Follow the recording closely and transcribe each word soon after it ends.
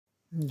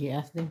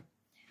Yes, then.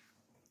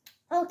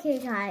 Okay,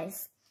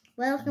 guys,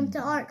 welcome to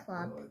Art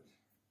Club.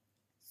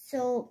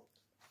 So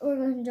we're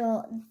going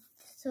to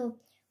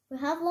we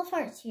have love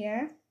hearts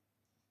here,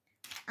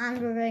 and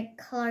we're going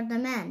to color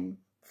them in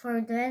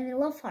for the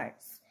love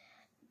hearts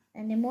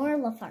and the more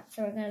love hearts.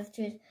 So we're going to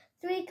choose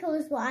 3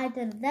 colors. Well, I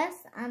did this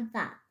and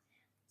that.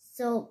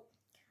 So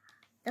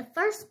the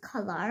first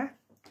color,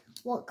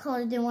 what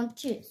color do you want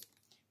to choose?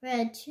 We're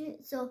going to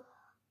choose. So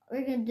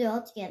we're going to do it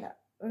all together.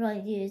 We're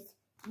going to use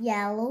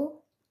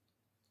yellow,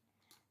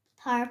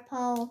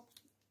 purple,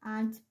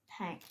 and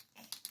pink.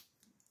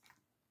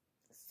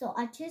 So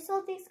I choose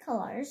all these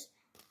colors,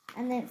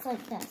 and then it's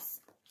like this.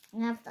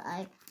 And after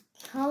I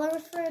color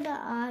for the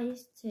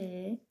eyes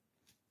too,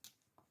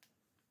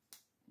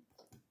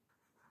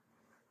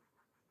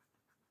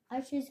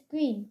 I choose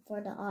green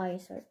for the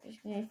eyes. So I'm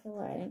just going to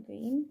color in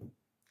green.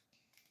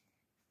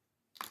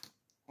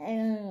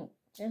 And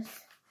just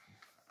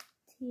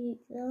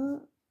take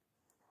that.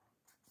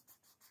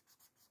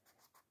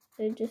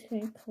 I'm just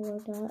going to color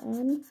that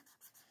in.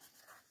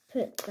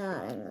 Put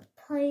that in the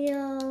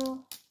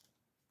pile.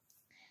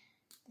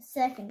 The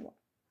second one.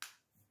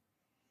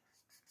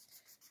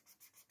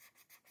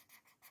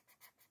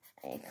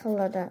 I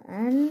color that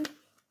in.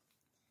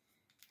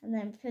 And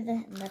then put it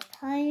in the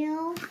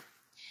pile.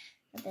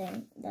 And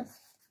then this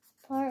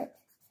part.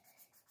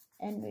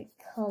 And we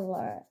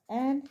color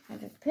in. And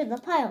just put the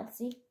pile,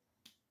 see?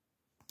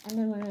 And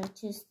then we're going to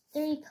choose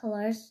 3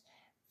 colors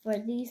for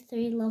these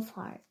 3 love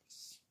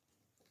hearts.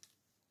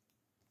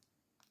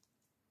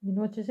 You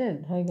know what you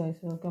said? Hi guys,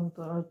 welcome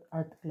to our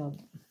art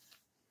club.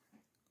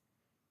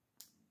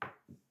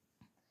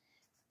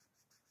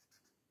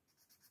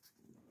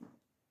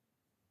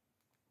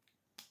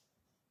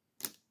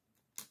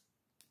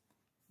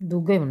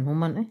 Dugay man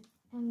human eh.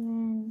 And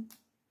then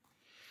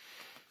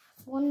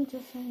one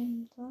just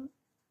like that.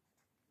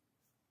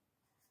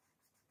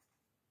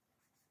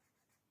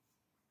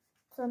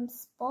 Some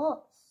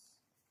spots.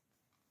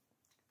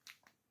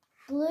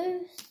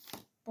 Blue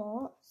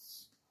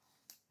spots.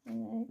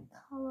 And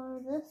I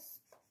color this.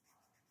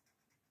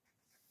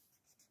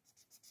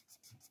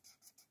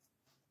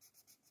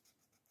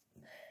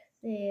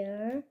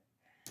 There.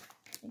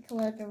 I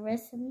color the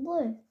rest in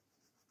blue.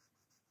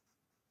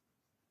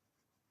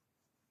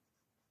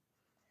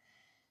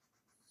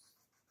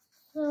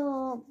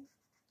 So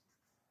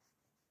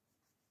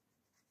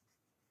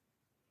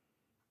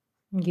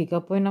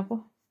Gikapoy na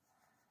ko.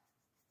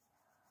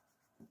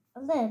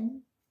 and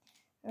then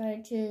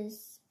I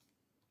choose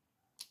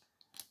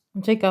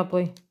Unsay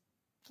kapoy?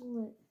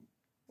 blue.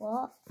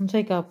 What?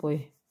 Unsay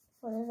kapoy?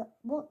 What is it?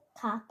 What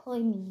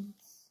kapoy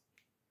means?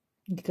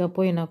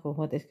 Gikapoy na ko.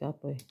 What is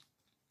kapoy?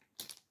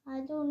 I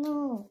don't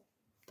know.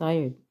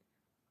 Tired.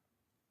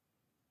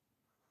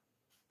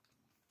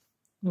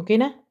 Okay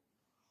na?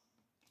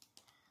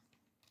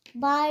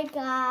 Bye,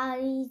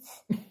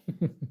 guys.